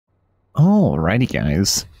Alrighty,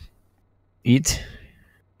 guys. It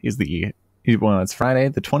is it's Friday,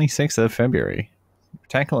 the 26th of February. We're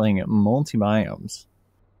tackling Multibiomes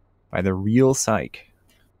by the Real Psych.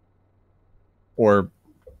 Or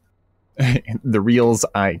the Real's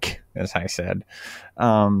Ike, as I said.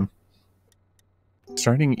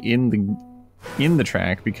 Starting in the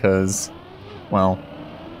track because, well,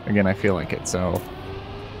 again, I feel like it, so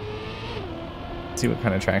let's see what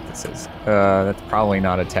kind of track this is. That's probably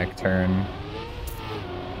not a tech turn.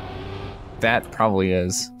 That probably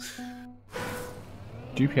is.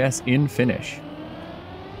 GPS in finish.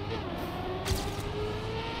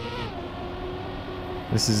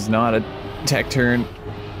 This is not a tech turn.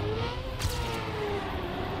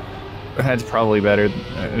 That's probably better.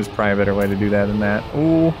 There's probably a better way to do that than that.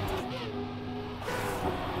 Ooh.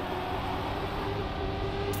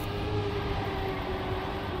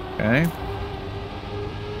 Okay.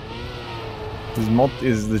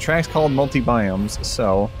 The track's called Multibiomes,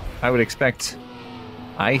 so I would expect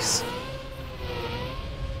ice.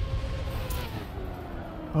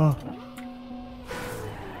 Oh.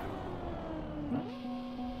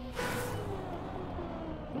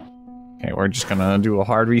 Okay, we're just gonna do a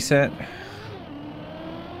hard reset.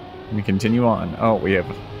 We continue on. Oh,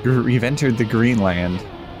 we've entered the Greenland.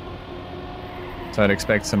 So I'd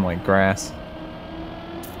expect some like grass.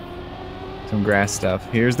 Some grass stuff.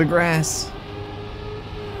 Here's the grass.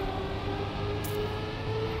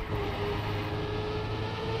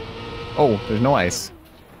 Oh, there's no ice.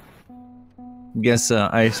 Guess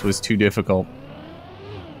ice was too difficult.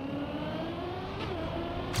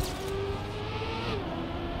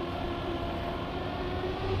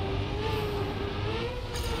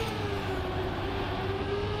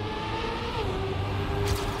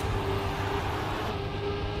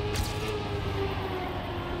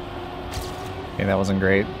 Okay, that wasn't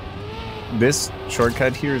great. This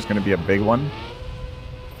shortcut here is going to be a big one.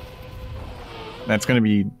 That's going to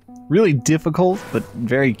be really difficult, but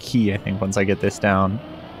very key, I think, once I get this down.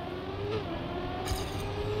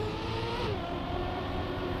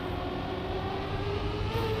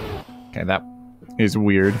 Okay, that is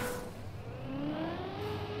weird.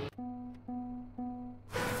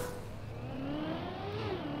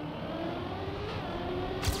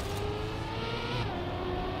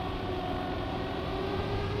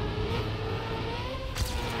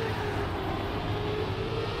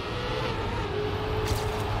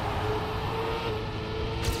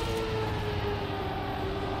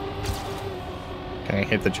 Okay,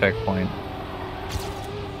 hit the checkpoint.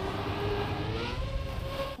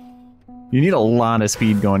 You need a lot of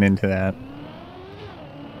speed going into that.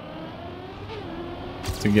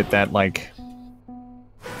 To get that, like...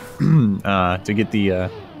 to get the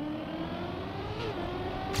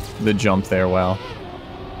jump there well.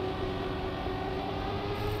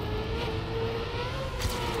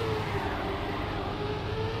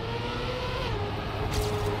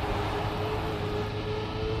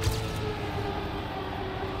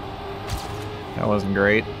 That wasn't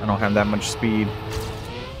great. I don't have that much speed.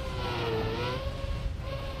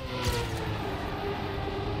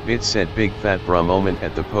 It said big fat bra moment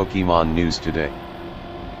at the Pokemon news today.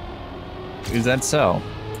 Is that so?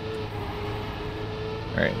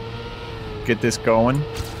 Alright. Get this going.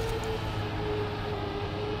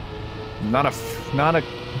 Not a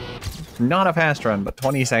fast run, but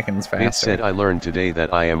 20 seconds faster. It said I learned today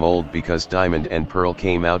that I am old because Diamond and Pearl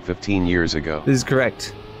came out 15 years ago. This is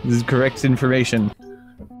correct. This is correct information.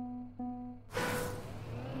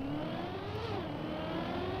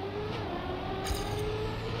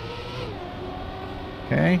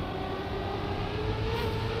 Okay.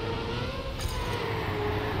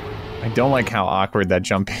 I don't like how awkward that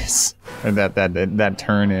jump is. Or that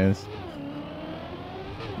turn is.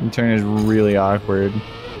 The turn is really awkward.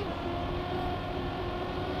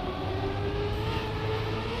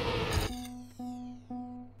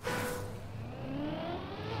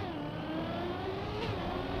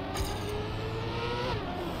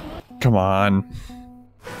 Come on.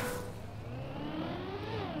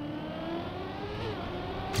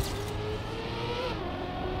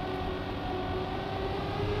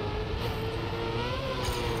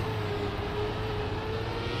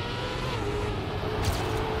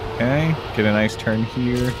 Okay, get a nice turn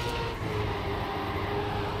here.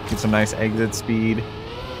 Get some nice exit speed.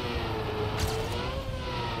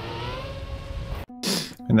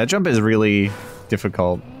 And that jump is really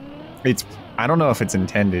difficult. I don't know if it's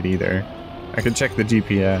intended either. I could check the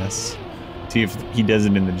GPS. See if he does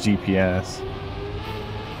it in the GPS.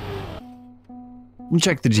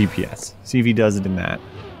 Check the GPS. See if he does it in that.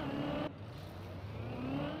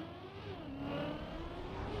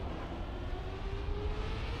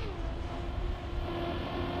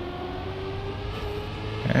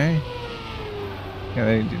 Okay.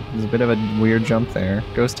 Yeah, there's a bit of a weird jump there.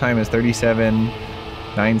 Ghost time is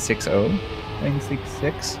 37,960.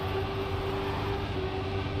 966.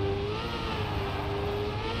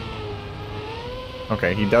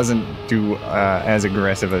 Okay, he doesn't do as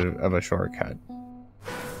aggressive of a shortcut.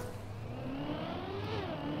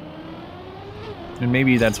 And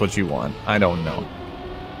maybe that's what you want. I don't know.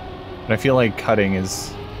 But I feel like cutting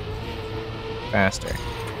is faster.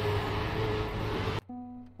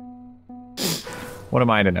 What am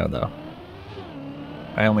I to know, though?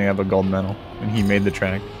 I only have a gold medal, and he made the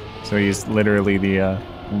track. So he's literally the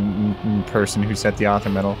person who set the author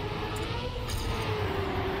medal.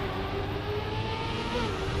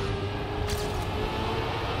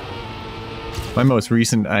 My most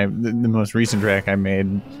recent, the most recent track I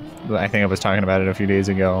made, I think I was talking about it a few days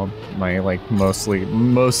ago. My like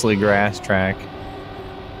mostly grass track.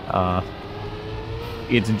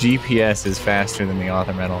 Its GPS is faster than the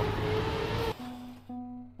author medal.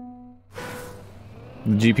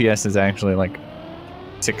 The GPS is actually like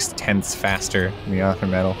 6/10 faster than the author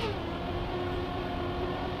medal.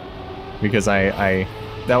 Because I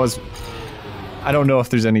don't know if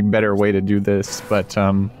there's any better way to do this, but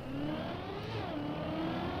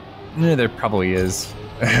there probably is.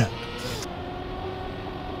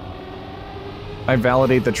 I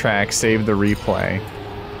validate the track, save the replay,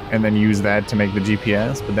 and then use that to make the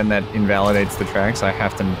GPS, but then that invalidates the track, so I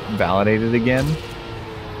have to validate it again.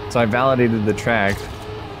 So I validated the track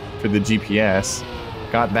for the GPS,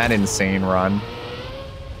 got that insane run.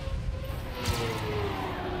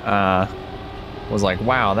 Was like,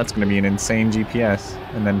 wow, that's gonna be an insane GPS,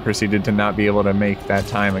 and then proceeded to not be able to make that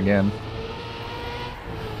time again.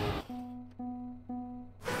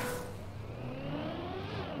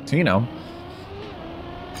 So, you know.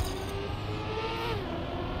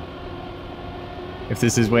 If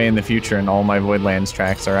this is way in the future and all my Voidlands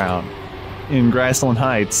tracks are out, in Grassland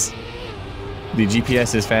Heights, the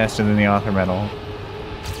GPS is faster than the author medal.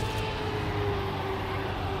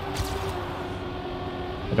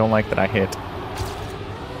 I don't like that I hit.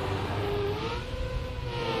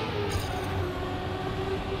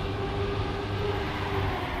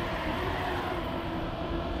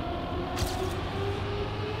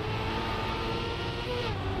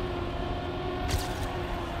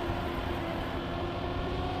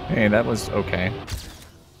 Hey, that was okay.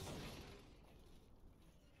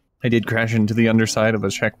 I did crash into the underside of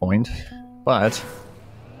a checkpoint, but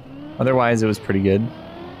otherwise it was pretty good.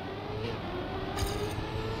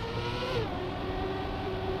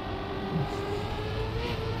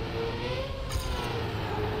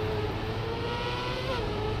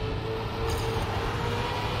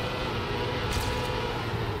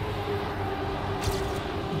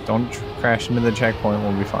 Don't crash into the checkpoint,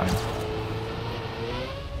 we'll be fine.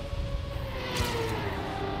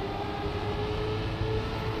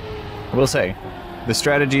 I will say, the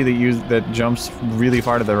strategy that jumps really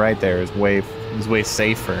far to the right there is way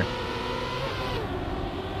safer.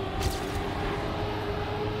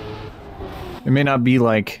 It may not be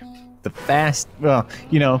like the fast, well,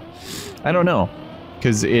 you know, I don't know,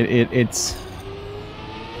 because it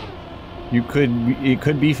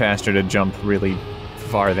could be faster to jump really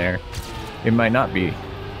far there. It might not be.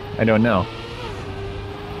 I don't know.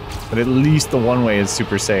 But at least the one way is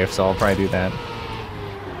super safe, so I'll probably do that.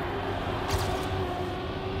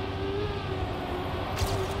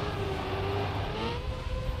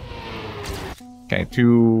 Okay,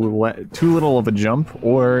 too little of a jump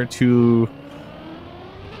or too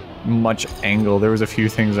much angle. There was a few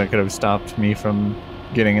things that could have stopped me from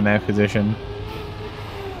getting in that position.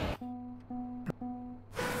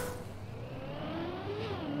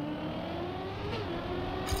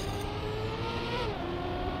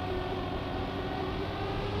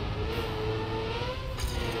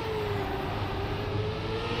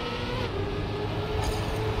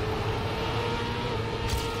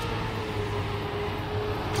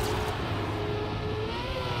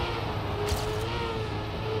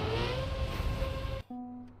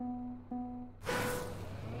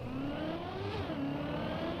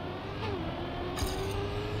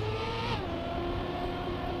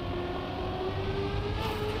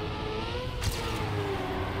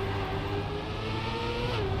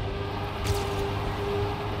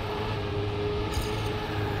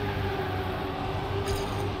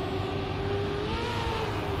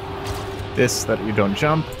 This, that you don't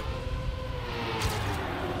jump.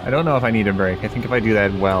 I don't know if I need a brake. I think if I do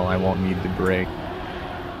that well, I won't need the brake.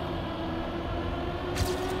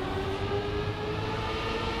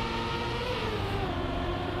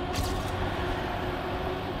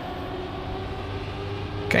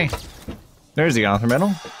 Okay. There's the author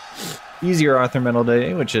medal. easier ornamental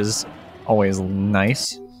day, which is always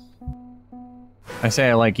nice. I say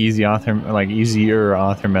I like easier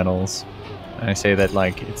ornamentals. And I say that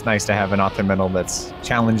like it's nice to have an ornamental that's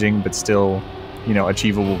challenging but still, you know,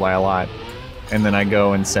 achievable by a lot. And then I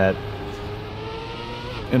go and set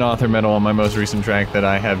an ornamental on my most recent track that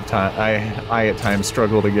I have I at times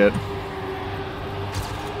struggle to get.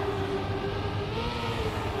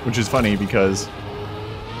 Which is funny because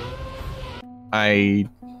I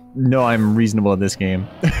know I'm reasonable at this game.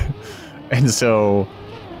 And so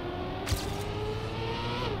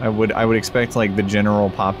I would expect like the general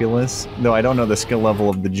populace, though I don't know the skill level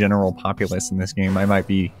of the general populace in this game. I might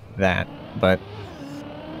be that, but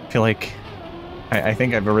I feel like I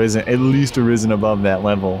think I've at least arisen above that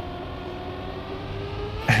level.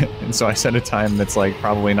 And so I set a time that's like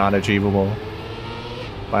probably not achievable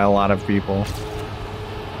by a lot of people.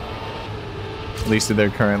 At least at their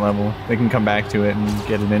current level. They can come back to it and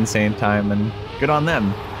get an insane time, and good on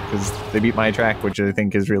them, because they beat my track, which I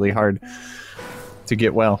think is really hard to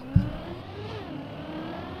get well.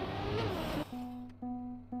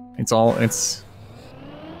 It's all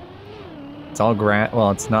grass. Well,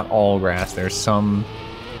 it's not all grass. There's some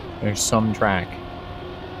track,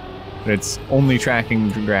 but it's only tracking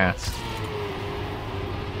grass.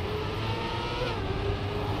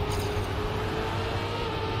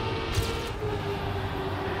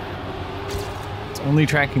 It's only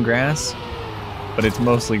tracking grass, but it's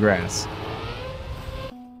mostly grass.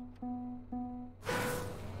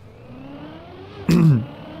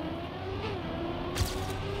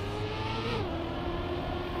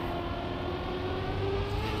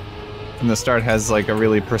 And the start has like a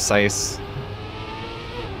really precise,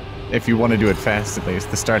 if you want to do it fast at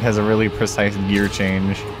least, the start has a really precise gear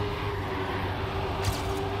change.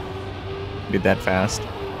 Did that fast.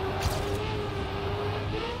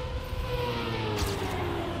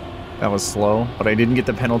 That was slow, but I didn't get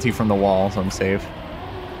the penalty from the wall, so I'm safe.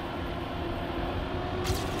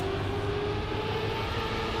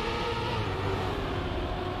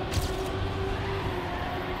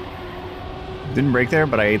 Didn't break there,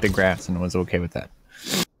 but I ate the grass and was okay with that.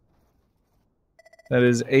 That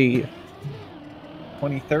is a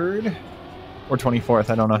 23rd or 24th.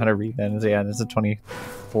 I don't know how to read that. Yeah, it's a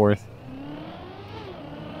 24th.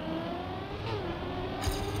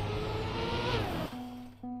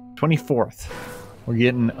 We're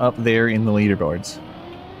getting up there in the leaderboards.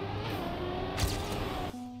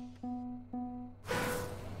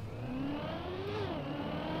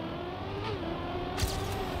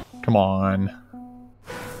 Come on.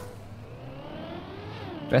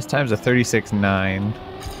 Best time's a 36.9.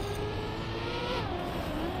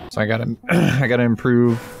 So I gotta I gotta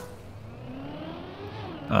improve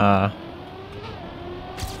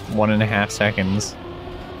 1.5 seconds.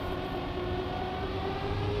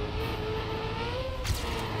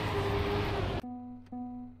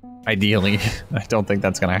 Ideally. I don't think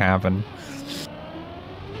that's gonna happen.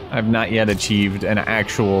 I've not yet achieved an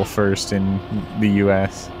actual first in the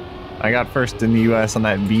US. I got first in the US on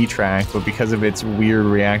that V track, but because of its weird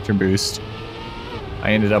reactor boost,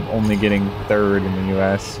 I ended up only getting third in the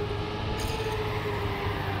US.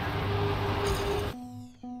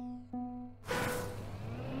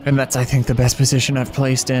 And that's, I think, the best position I've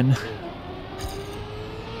placed in.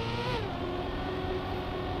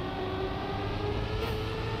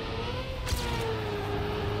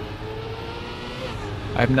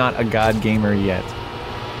 I'm not a god gamer yet.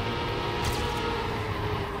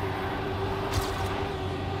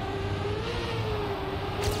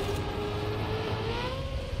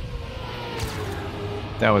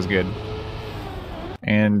 That was good.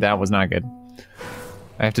 And that was not good.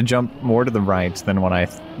 I have to jump more to the right than what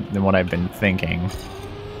I've been thinking.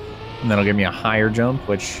 And that'll give me a higher jump,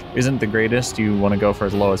 which isn't the greatest. You want to go for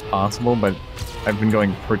as low as possible, but I've been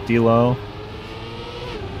going pretty low.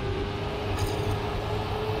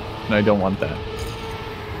 And I don't want that.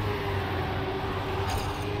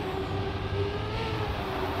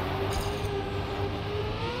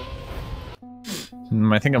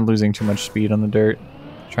 I think I'm losing too much speed on the dirt.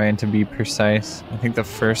 Trying to be precise. I think the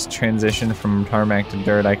first transition from tarmac to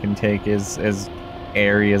dirt I can take is as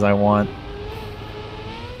airy as I want.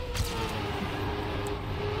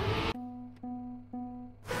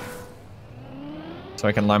 So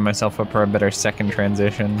I can line myself up for a better second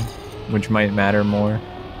transition, which might matter more.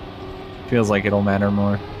 Feels like it'll matter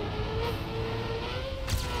more.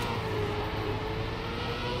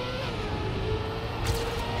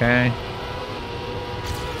 Okay.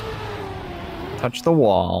 Touch the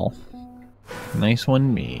wall. Nice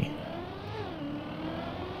one, me.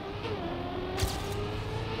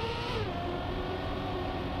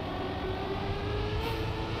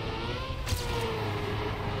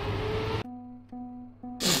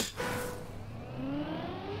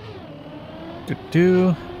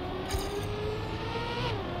 Do.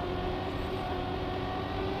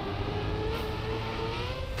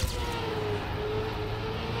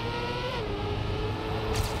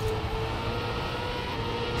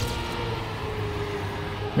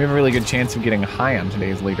 We have a really good chance of getting high on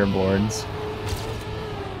today's leaderboards.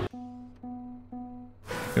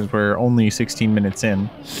 Because we're only 16 minutes in.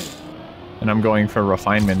 And I'm going for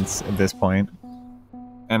refinements at this point.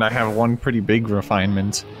 And I have one pretty big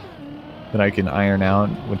refinement that I can iron out,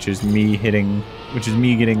 which is me getting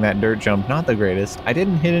that dirt jump. Not the greatest. I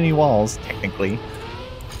didn't hit any walls, technically.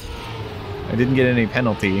 I didn't get any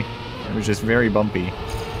penalty. It was just very bumpy.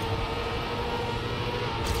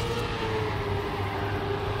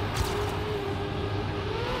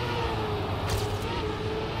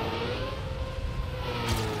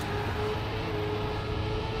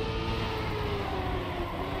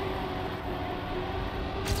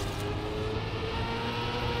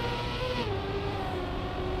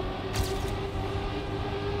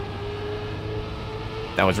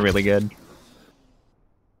 That was really good.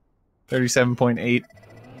 37.8.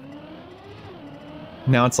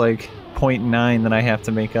 Now it's like 0.9 that I have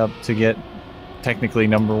to make up to get technically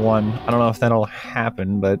number 1. I don't know if that'll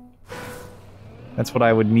happen, but that's what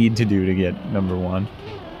I would need to do to get number 1.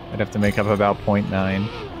 I'd have to make up about 0.9.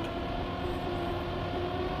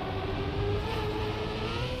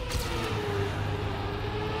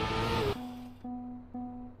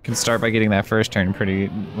 Can start by getting that first turn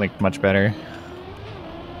pretty, like, much better.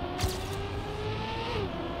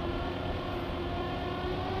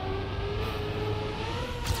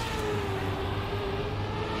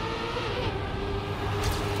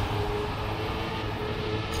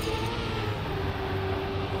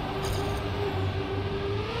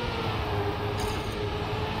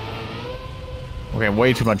 Okay,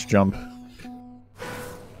 way too much jump.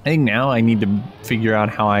 I think now I need to figure out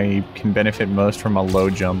how I can benefit most from a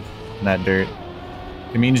low jump in that dirt.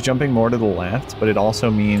 It means jumping more to the left, but it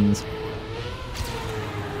also means...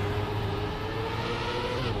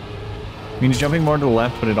 jumping more to the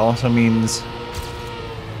left, but it also means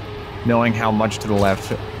knowing how much to the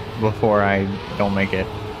left before I don't make it.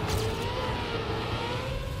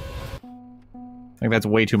 I think that's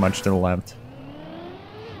way too much to the left.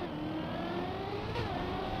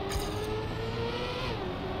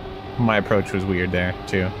 My approach was weird there,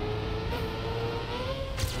 too.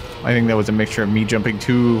 I think that was a mixture of me jumping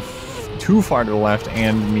too far to the left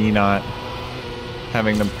and me not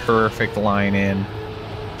having the perfect line in.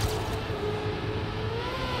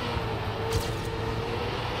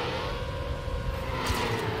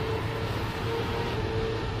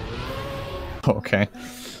 Okay.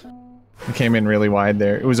 I came in really wide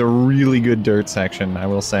there. It was a really good dirt section, I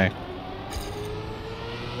will say.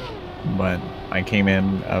 But I came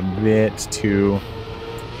in a bit too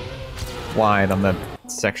wide on the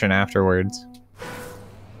section afterwards.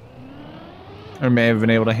 I may have been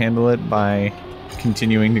able to handle it by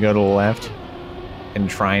continuing to go to the left and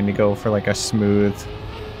trying to go for like a smooth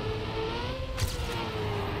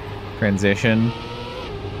transition.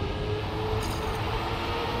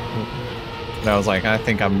 But I was like, I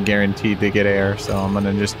think I'm guaranteed to get air, so I'm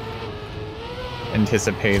gonna just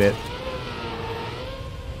anticipate it.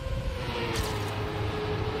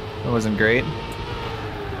 That wasn't great.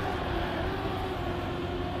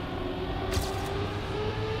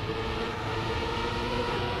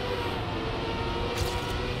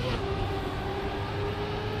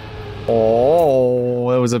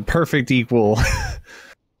 Oh, that was a perfect equal.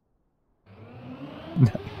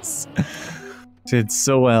 Nice. Did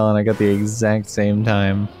so well, and I got the exact same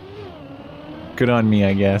time. Good on me,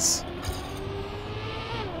 I guess.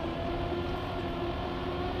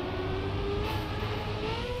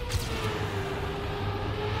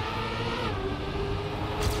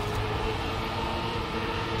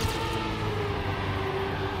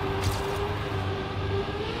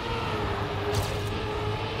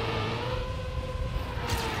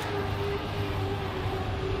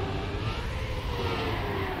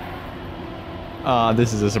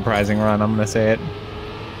 This is a surprising run, I'm gonna say it.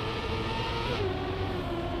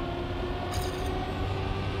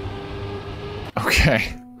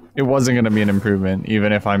 Okay. It wasn't gonna be an improvement,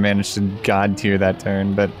 even if I managed to god tier that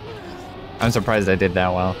turn, but I'm surprised I did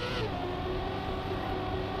that well.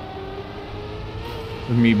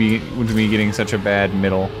 With me getting such a bad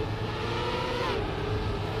middle.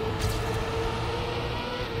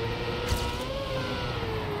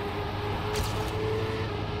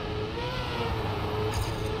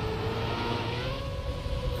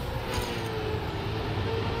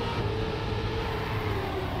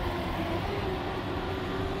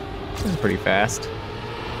 This is pretty fast.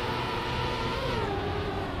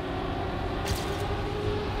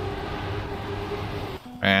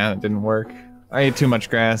 Ah, it didn't work. I ate too much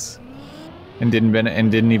grass and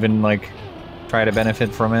didn't even like try to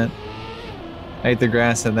benefit from it. I ate the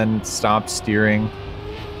grass and then stopped steering.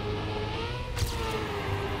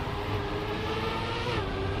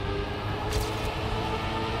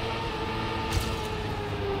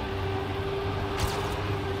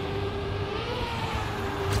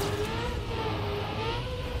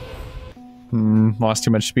 Lost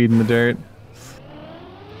too much speed in the dirt.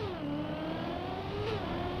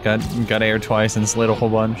 Got air twice and slid a whole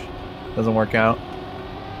bunch. Doesn't work out.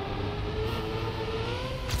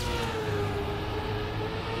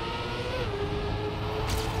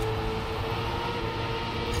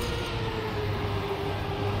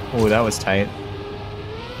 Oh, that was tight.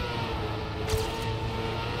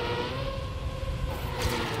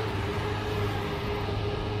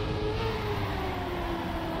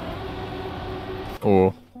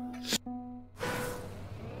 Oh.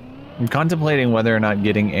 I'm contemplating whether or not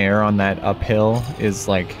getting air on that uphill is,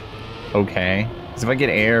 like, okay. Because if I get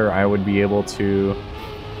air, I would be able to...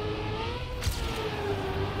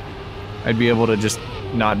 I'd be able to just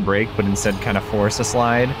not brake, but instead kind of force a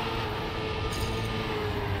slide.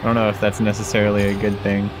 I don't know if that's necessarily a good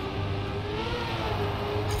thing.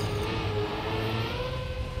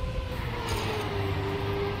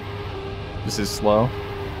 This is slow.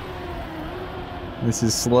 This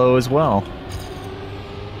is slow as well.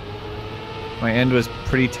 My end was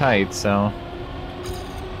pretty tight, so...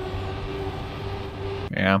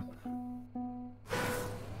 yeah.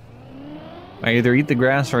 I either eat the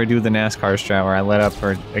grass or I do the NASCAR strat where I let up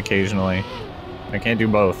for occasionally. I can't do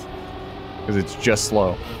both, because it's just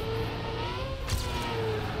slow.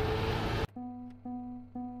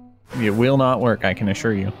 It will not work, I can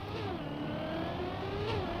assure you.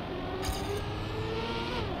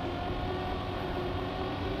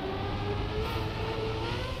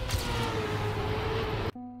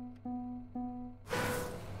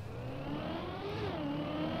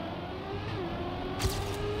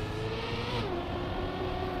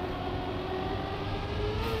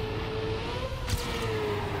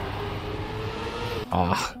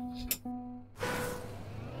 Ah.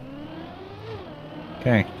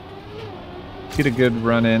 Okay. Get a good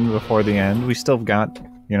run in before the end. We still got,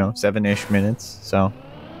 you know, 7-ish minutes, so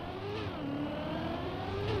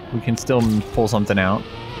we can still pull something out.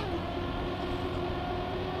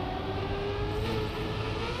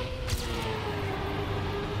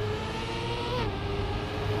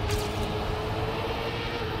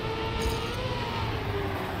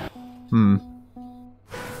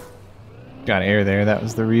 Got air there. That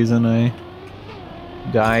was the reason I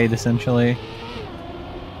died, essentially.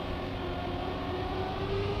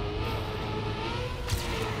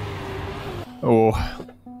 Oh.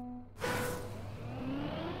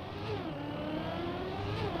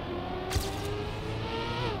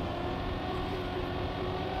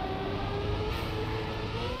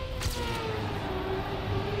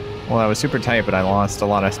 Well, I was super tight, but I lost a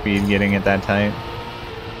lot of speed getting it that tight.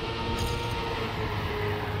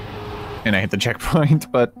 And I hit the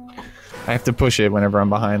checkpoint, but I have to push it whenever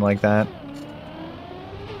I'm behind like that.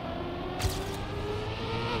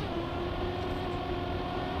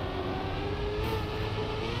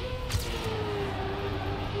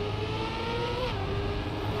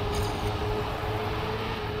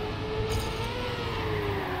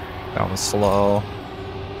 That was slow.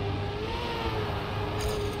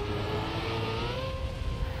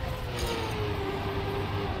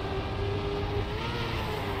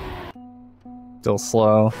 Still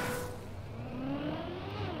slow.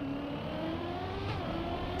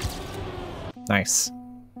 Nice.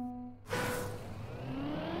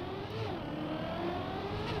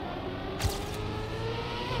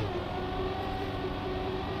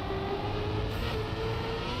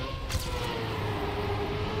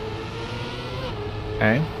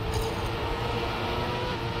 Okay.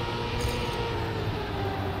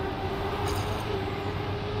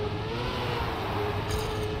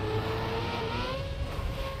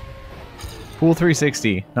 Pool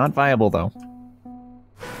 360. Not viable, though.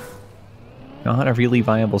 Not a really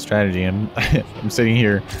viable strategy. I'm sitting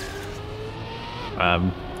here,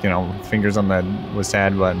 you know, fingers on the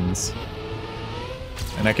WASD buttons,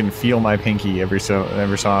 and I can feel my pinky every so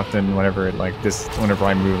often whenever it whenever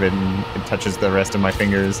I move it and it touches the rest of my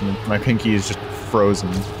fingers, and my pinky is just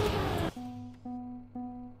frozen.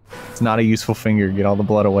 It's not a useful finger. Get all the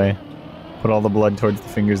blood away. Put all the blood towards the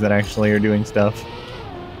fingers that actually are doing stuff.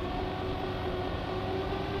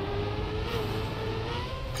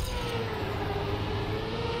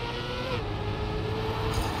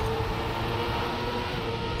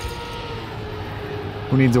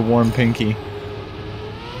 Who needs a warm pinky?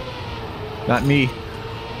 Not me.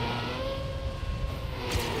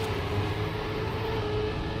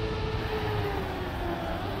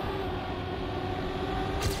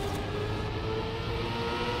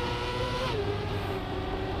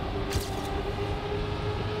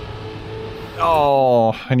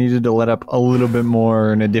 Oh, I needed to let up a little bit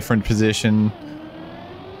more in a different position.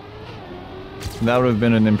 That would have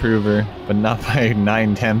been an improver, but not by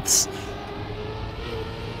 9/10.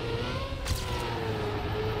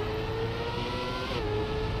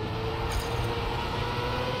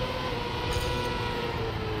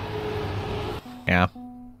 Yeah.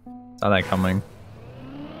 Saw that coming.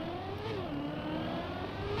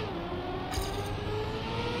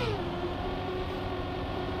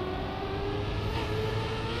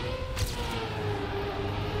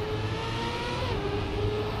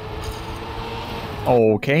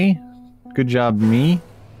 Okay. Good job, me.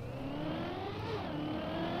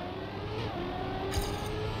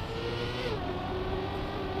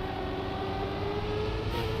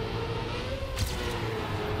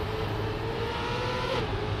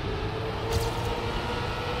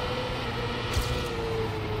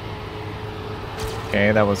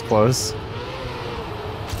 Okay, that was close.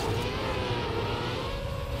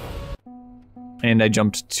 And I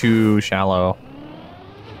jumped too shallow.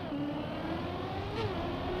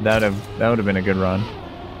 That would have been a good run.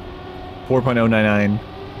 4.099.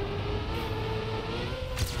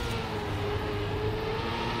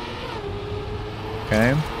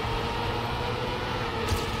 Okay.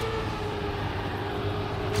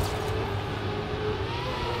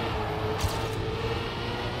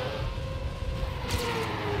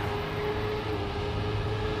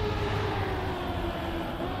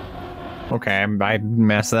 Okay, I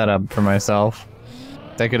messed that up for myself.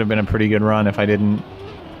 That could have been a pretty good run if I didn't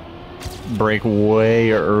break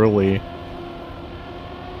way early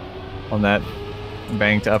on that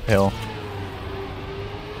banked uphill.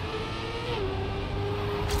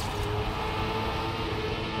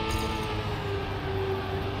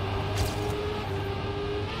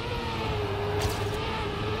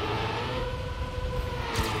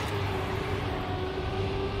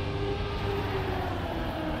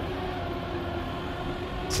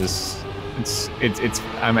 It's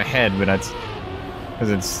I'm ahead, but that's because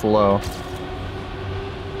it's slow.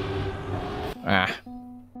 Ah.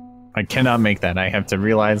 I cannot make that. I have to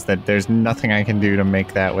realize that there's nothing I can do to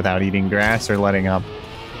make that without eating grass or letting up.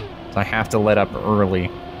 So I have to let up early.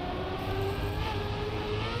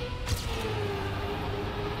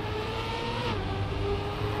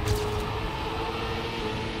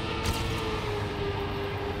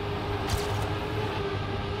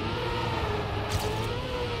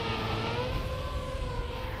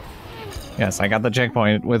 Yes, I got the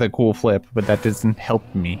checkpoint with a cool flip, but that doesn't help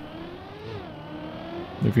me.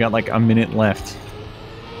 We've got like a minute left.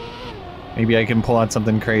 Maybe I can pull out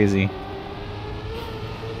something crazy.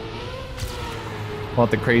 Pull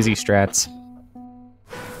out the crazy strats.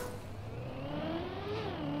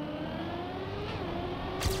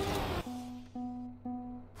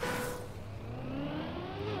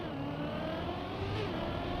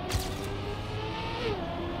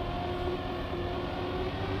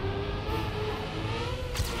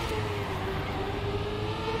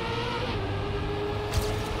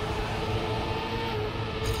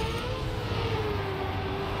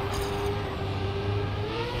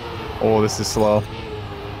 Oh, this is slow.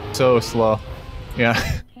 So slow.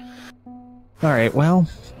 Yeah. Alright, well,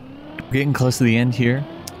 we're getting close to the end here.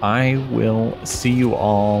 I will see you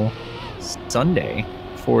all Sunday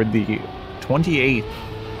for the 28th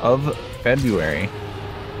of February.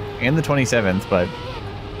 And the 27th, but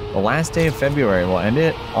the last day of February. We'll end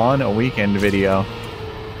it on a weekend video.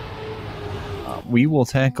 We will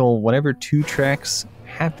tackle whatever 2 tracks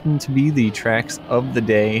happen to be the tracks of the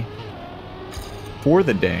day for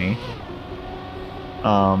the day.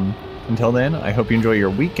 Until then, I hope you enjoy your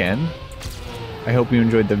weekend. I hope you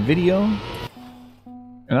enjoyed the video.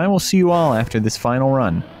 And I will see you all after this final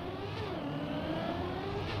run.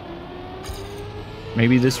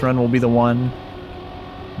 Maybe this run will be the one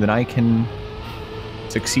that I can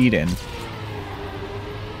succeed in.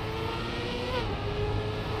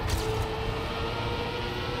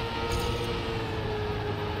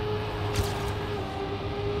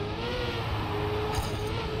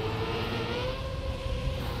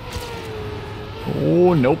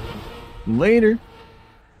 Oh, nope. Later.